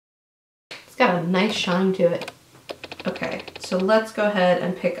 It's got a nice shine to it. Okay, so let's go ahead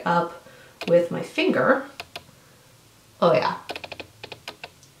and pick up with my finger. Oh yeah,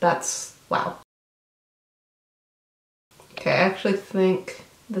 that's, wow. Okay, I actually think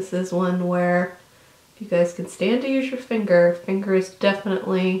this is one where you guys can stand to use your finger. Finger is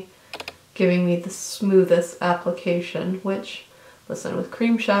definitely giving me the smoothest application, which, listen, with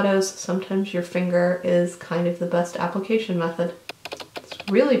cream shadows, sometimes your finger is kind of the best application method. It's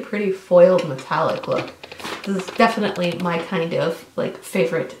really pretty foiled metallic look. This is definitely my kind of like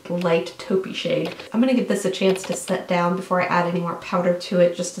favorite light taupey shade. I'm gonna give this a chance to set down before I add any more powder to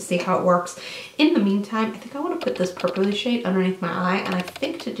it just to see how it works. In the meantime, I think I want to put this purpley shade underneath my eye, and I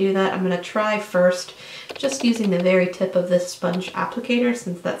think to do that I'm gonna try first just using the very tip of this sponge applicator,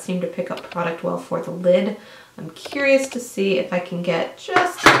 since that seemed to pick up product well for the lid. I'm curious to see if I can get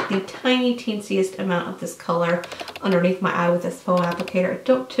just the tiny teensiest amount of this color underneath my eye with this foam applicator. I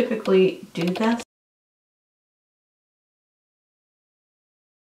don't typically do this.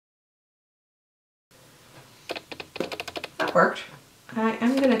 That worked. I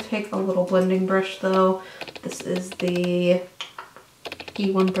am going to take a little blending brush though. This is the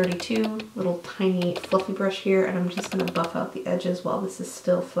E132, little tiny fluffy brush here, and I'm just going to buff out the edges while this is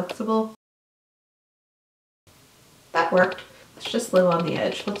still flexible. That worked. Let's just live on the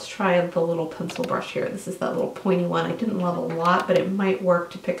edge. Let's try the little pencil brush here. This is that little pointy one. I didn't love a lot, but it might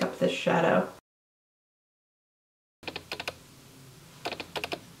work to pick up this shadow.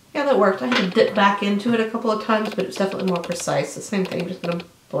 Yeah, that worked. I had to dip back into it a couple of times, but it's definitely more precise. The same thing, I'm just going to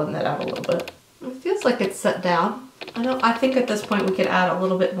blend that out a little bit. It feels like it's set down. I think at this point we could add a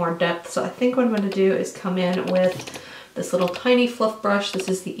little bit more depth, so I think what I'm going to do is come in with this little tiny fluff brush. This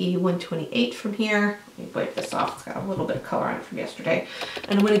is the E128 from here. Let me wipe this off. It's got a little bit of color on it from yesterday.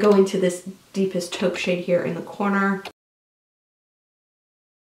 And I'm going to go into this deepest taupe shade here in the corner.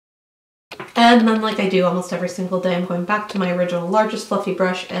 And then, like I do almost every single day, I'm going back to my original largest fluffy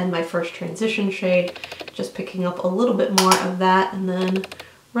brush and my first transition shade, just picking up a little bit more of that and then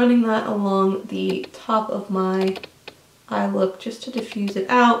running that along the top of my eye look just to diffuse it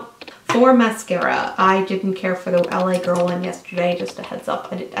out. For mascara, I didn't care for the LA Girl one yesterday, just a heads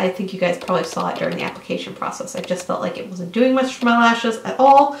up. I think you guys probably saw it during the application process. I just felt like it wasn't doing much for my lashes at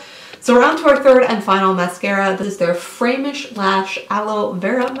all. So we're on to our third and final mascara. This is their Framish Lash Aloe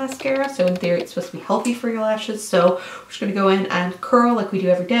Vera Mascara. So in theory, it's supposed to be healthy for your lashes. So we're just gonna go in and curl like we do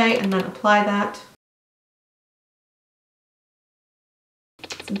every day and then apply that.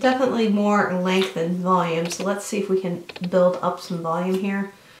 It's definitely more length than volume. So let's see if we can build up some volume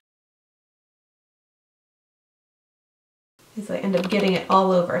here. is I end up getting it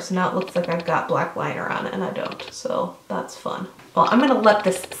all over. So now it looks like I've got black liner on and I don't. So that's fun. Well, I'm gonna let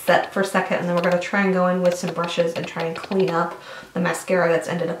this set for a second and then we're gonna try and go in with some brushes and try and clean up the mascara that's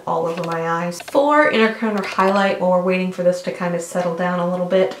ended up all over my eyes. For inner corner highlight, while we're waiting for this to kind of settle down a little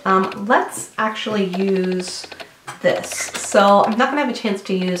bit, let's actually use this. So I'm not gonna have a chance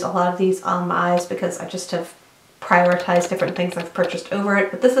to use a lot of these on my eyes because I just have prioritized different things I've purchased over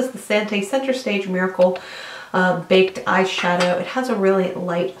it. But this is the Santee Center Stage Miracle Baked Eyeshadow. It has a really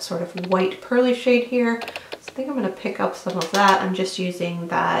light sort of white pearly shade here. I think I'm going to pick up some of that. I'm just using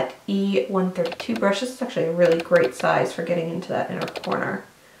that E132 brush. This is actually a really great size for getting into that inner corner.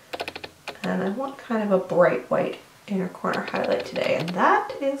 And I want kind of a bright white inner corner highlight today, and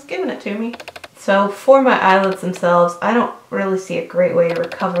that is giving it to me. So for my eyelids themselves, I don't really see a great way to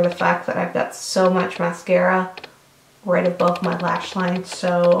recover the fact that I've got so much mascara right above my lash line.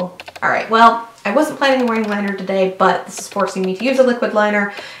 So, all right, well, I wasn't planning on wearing liner today, but this is forcing me to use a liquid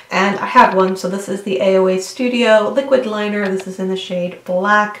liner, and I have one. So this is the AOA Studio liquid liner. This is in the shade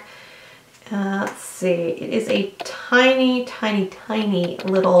Black. Let's see, it is a tiny, tiny, tiny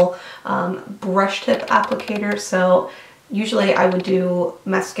little brush tip applicator. So usually I would do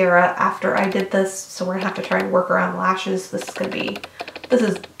mascara after I did this, so we're gonna have to try and work around lashes. This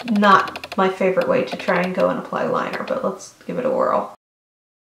is not my favorite way to try and go and apply liner, but let's give it a whirl.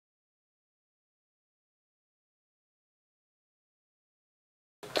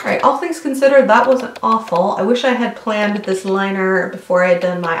 Alright, all things considered, that wasn't awful. I wish I had planned this liner before I had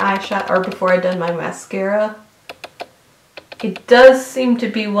done my eyeshadow, or before I had done my mascara. It does seem to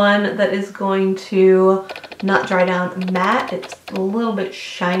be one that is going to not dry down matte. It's a little bit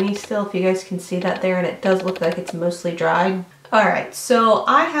shiny still, if you guys can see that there, and it does look like it's mostly dried. Alright, so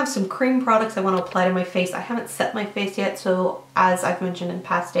I have some cream products I want to apply to my face. I haven't set my face yet, so as I've mentioned in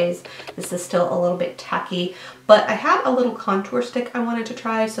past days, this is still a little bit tacky. But I had a little contour stick I wanted to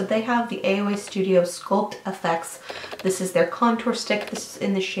try. So they have the AOA Studio Sculpt Effects. This is their contour stick. This is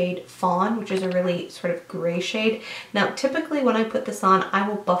in the shade Fawn, which is a really sort of gray shade. Now, typically when I put this on, I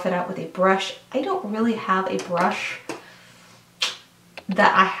will buff it out with a brush. I don't really have a brush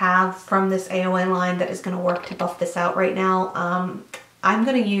that I have from this AOA line that is going to work to buff this out right now. I'm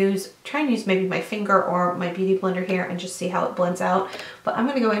going to try and use maybe my finger or my beauty blender here and just see how it blends out. But I'm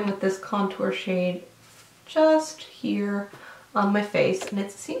going to go in with this contour shade just here on my face, and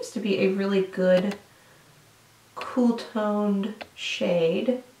it seems to be a really good cool toned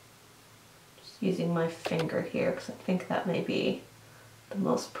shade. Just using my finger here because I think that may be the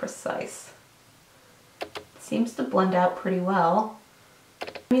most precise. It seems to blend out pretty well.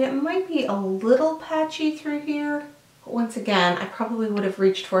 I mean, it might be a little patchy through here, but once again, I probably would have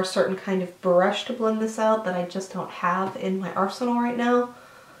reached for a certain kind of brush to blend this out that I just don't have in my arsenal right now.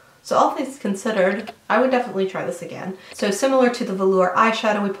 So all things considered, I would definitely try this again. So similar to the velour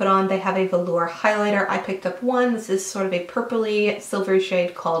eyeshadow we put on, they have a velour highlighter. I picked up one. This is sort of a purpley silvery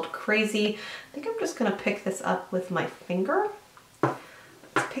shade called Crazy. I think I'm just gonna pick this up with my finger.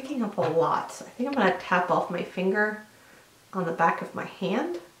 It's picking up a lot, so I think I'm gonna tap off my finger on the back of my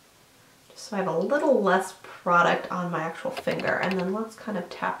hand, just so I have a little less product on my actual finger, and then let's kind of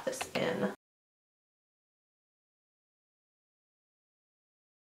tap this in.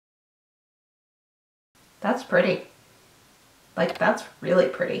 That's pretty. Like, that's really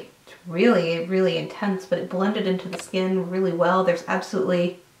pretty. It's really, really intense, but it blended into the skin really well. There's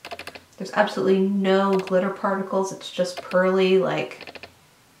absolutely no glitter particles. It's just pearly, like,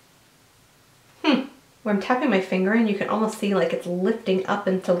 where I'm tapping my finger and you can almost see like it's lifting up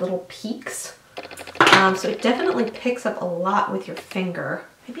into little peaks. So it definitely picks up a lot with your finger.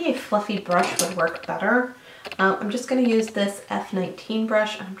 Maybe a fluffy brush would work better. I'm just going to use this F19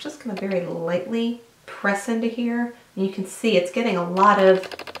 brush. I'm just going to very lightly press into here. And you can see it's getting a lot of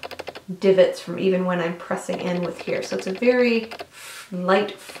divots from even when I'm pressing in with here. So it's a very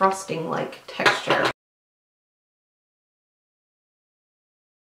light frosting-like texture.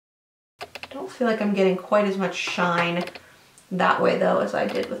 I don't feel like I'm getting quite as much shine that way though as I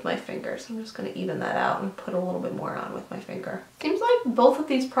did with my fingers. I'm just going to even that out and put a little bit more on with my finger. Seems like both of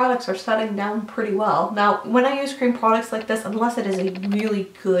these products are setting down pretty well. Now, when I use cream products like this, unless it is a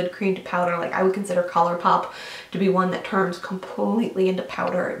really good cream to powder, like I would consider Colourpop to be one that turns completely into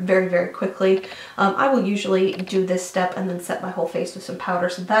powder very, very quickly, I will usually do this step and then set my whole face with some powder.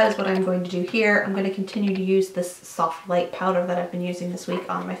 So that is what I'm going to do here. I'm going to continue to use this soft light powder that I've been using this week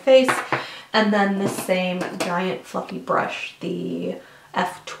on my face. And then this same giant fluffy brush, the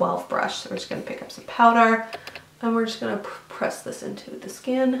F12 brush. So we're just going to pick up some powder and we're just going to press this into the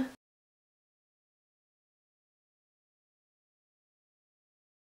skin.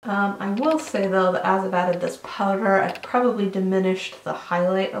 I will say though that as I've added this powder, I've probably diminished the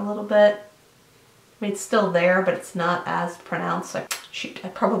highlight a little bit. I mean, it's still there, but it's not as pronounced. Like, shoot, I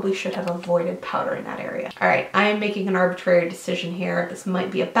probably should have avoided powder in that area. All right, I am making an arbitrary decision here. This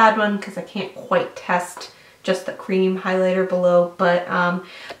might be a bad one because I can't quite test just the cream highlighter below, but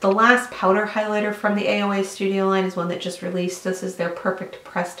the last powder highlighter from the AOA Studio line is one that just released. This is their Perfect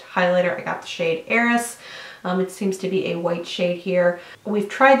Pressed Highlighter. I got the shade Eris. It seems to be a white shade here. We've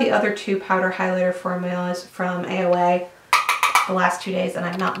tried the other two powder highlighter formulas from AOA the last 2 days and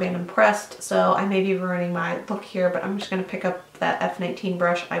I've not been impressed, so I may be ruining my look here, but I'm just going to pick up that F19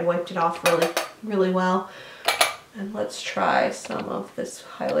 brush. I wiped it off really well. And let's try some of this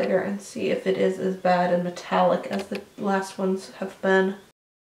highlighter and see if it is as bad and metallic as the last ones have been.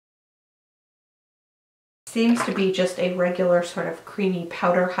 Seems to be just a regular sort of creamy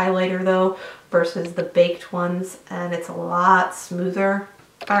powder highlighter though, versus the baked ones, and it's a lot smoother.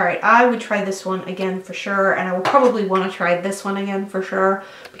 Alright, I would try this one again for sure, and I will probably want to try this one again for sure,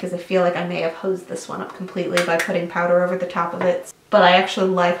 because I feel like I may have hosed this one up completely by putting powder over the top of it. But I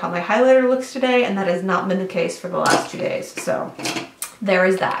actually like how my highlighter looks today, and that has not been the case for the last 2 days, so there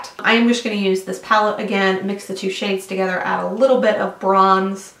is that. I am just going to use this palette again, mix the two shades together, add a little bit of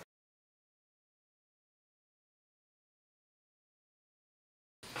bronze.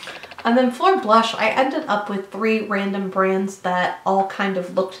 And then for blush, I ended up with 3 random brands that all kind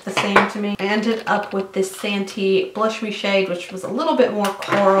of looked the same to me. I ended up with this Santee Blush Me shade, which was a little bit more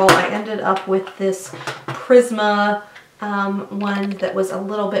coral. I ended up with this Prisma one that was a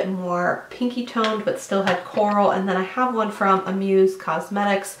little bit more pinky toned, but still had coral. And then I have one from Amuse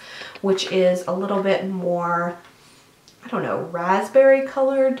Cosmetics, which is a little bit more, I don't know, raspberry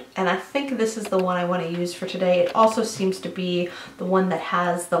colored, and I think this is the one I want to use for today. It also seems to be the one that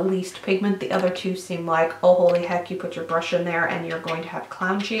has the least pigment. The other two seem like, oh holy heck, you put your brush in there and you're going to have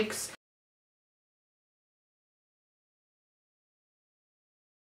clown cheeks.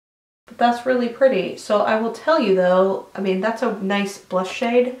 But that's really pretty. So I will tell you though, I mean, that's a nice blush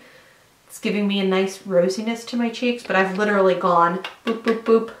shade. It's giving me a nice rosiness to my cheeks, but I've literally gone boop, boop,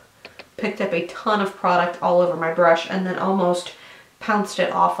 boop, picked up a ton of product all over my brush and then almost pounced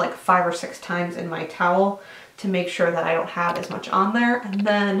it off like 5 or 6 times in my towel to make sure that I don't have as much on there, and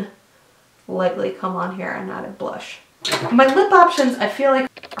then lightly come on here and add a blush. My lip options I feel like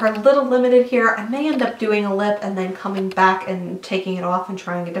are a little limited here. I may end up doing a lip and then coming back and taking it off and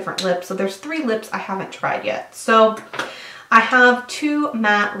trying a different lip. So there's 3 lips I haven't tried yet. So I have 2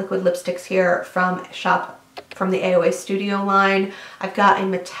 matte liquid lipsticks here from the AOA Studio line. I've got a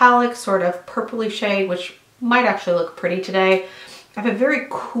metallic sort of purpley shade, which might actually look pretty today. I have a very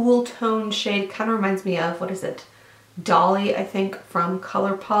cool toned shade, kind of reminds me of, what is it? Dolly, I think, from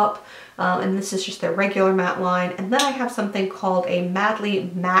ColourPop. And this is just their regular matte line. And then I have something called a Madly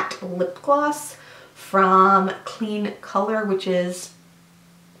Matte Lip Gloss from Clean Color, which is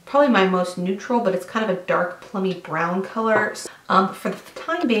probably my most neutral, but it's kind of a dark plummy brown color. For the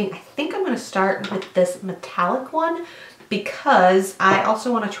time being, I think I'm going to start with this metallic one because I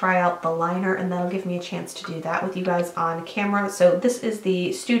also want to try out the liner, and that'll give me a chance to do that with you guys on camera. So this is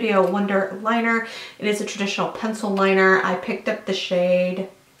the Studio Wonder liner. It is a traditional pencil liner. I picked up the shade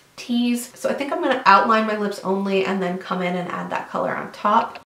Tease. So I think I'm going to outline my lips only and then come in and add that color on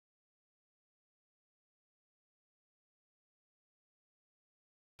top.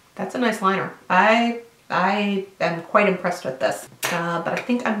 That's a nice liner. I am quite impressed with this, but I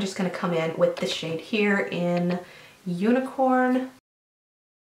think I'm just going to come in with this shade here in Unicorn.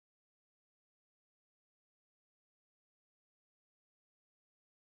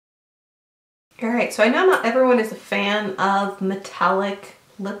 Alright, so I know not everyone is a fan of metallic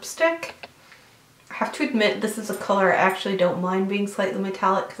lipstick. I have to admit this is a color I actually don't mind being slightly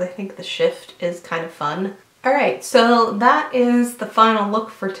metallic because I think the shift is kind of fun. Alright, so that is the final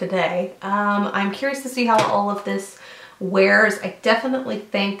look for today. I'm curious to see how all of this wears. I definitely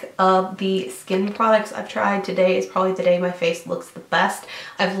think of the skin products I've tried, today is probably the day my face looks the best.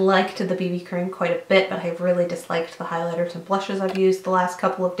 I've liked the BB cream quite a bit, but I've really disliked the highlighters and blushes I've used the last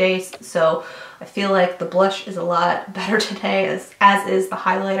couple of days, so I feel like the blush is a lot better today, as is the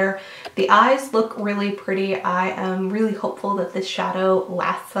highlighter. The eyes look really pretty. I am really hopeful that this shadow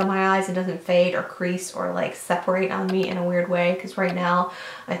lasts on my eyes and doesn't fade or crease or like separate on me in a weird way, because right now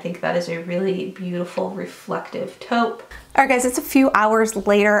I think that is a really beautiful reflective taupe. Alright guys, it's a few hours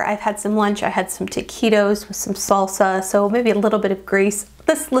later. I've had some lunch. I had some taquitos with some salsa, so maybe a little bit of grease.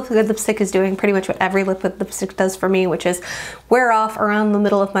 This liquid lipstick is doing pretty much what every liquid lipstick does for me, which is wear off around the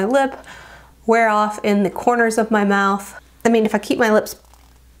middle of my lip, wear off in the corners of my mouth. I mean, if I keep my lips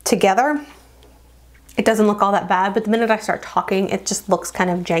together, it doesn't look all that bad, but the minute I start talking, it just looks kind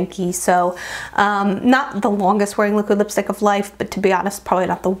of janky. So not the longest wearing liquid lipstick of life, but to be honest, probably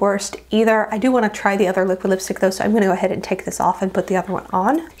not the worst either. I do want to try the other liquid lipstick though, so I'm going to go ahead and take this off and put the other one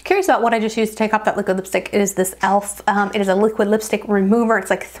on. If you're curious about what I just used to take off that liquid lipstick, it is this e.l.f. It is a liquid lipstick remover. It's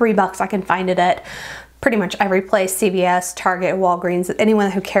like $3. I can find it at pretty much every place, CVS, Target, Walgreens. Anyone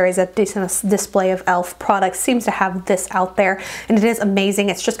who carries a decent display of e.l.f. products seems to have this out there, and it is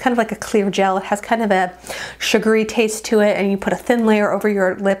amazing. It's just kind of like a clear gel. It has kind of a sugary taste to it, and you put a thin layer over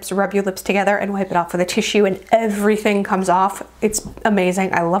your lips, rub your lips together, and wipe it off with a tissue, and everything comes off. It's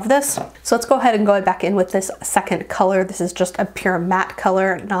amazing. I love this. So let's go ahead and go back in with this second color. This is just a pure matte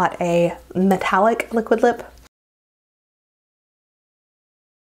color, not a metallic liquid lip.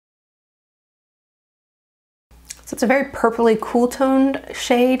 So it's a very purpley, cool toned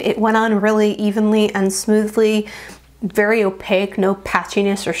shade. It went on really evenly and smoothly, very opaque, no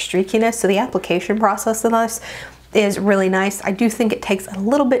patchiness or streakiness. So the application process of this is really nice. I do think it takes a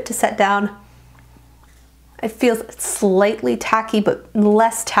little bit to set down. It feels slightly tacky, but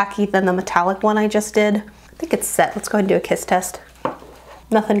less tacky than the metallic one I just did. I think it's set. Let's go ahead and do a kiss test.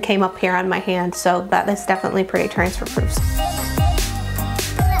 Nothing came up here on my hand, so that is definitely pretty transfer proof.